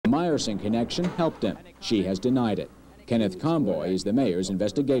Meyerson connection helped him. She has denied it. Kenneth Comboy is the mayor's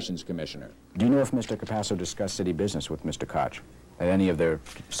investigations commissioner. Do you know if Mr. Capasso discussed city business with Mr. Koch at any of their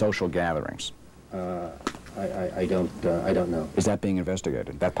social gatherings? I don't know. Is that being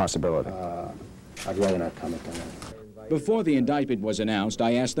investigated, that possibility? I'd rather not comment on that. Before the indictment was announced,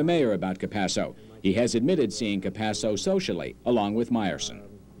 I asked the mayor about Capasso. He has admitted seeing Capasso socially, along with Meyerson.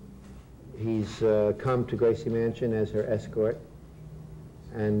 He's come to Gracie Mansion as her escort,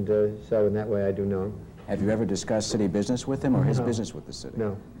 and so in that way I do know him. Have you ever discussed city business with him or his business with the city?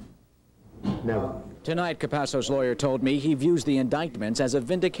 No, never. Tonight, Capasso's lawyer told me he views the indictments as a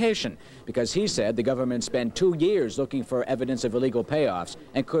vindication because he said the government spent 2 years looking for evidence of illegal payoffs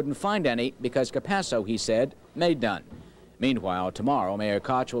and couldn't find any because Capasso, he said, made none. Meanwhile, tomorrow, Mayor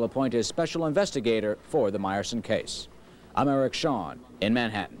Koch will appoint his special investigator for the Meyerson case. I'm Eric Shawn in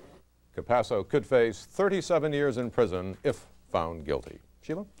Manhattan. Capasso could face 37 years in prison if found guilty.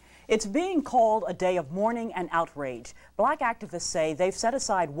 Sheila? It's being called a day of mourning and outrage. Black activists say they've set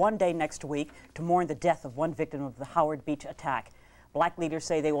aside one day next week to mourn the death of one victim of the Howard Beach attack. Black leaders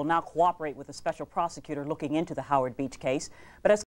say they will now cooperate with a special prosecutor looking into the Howard Beach case. But as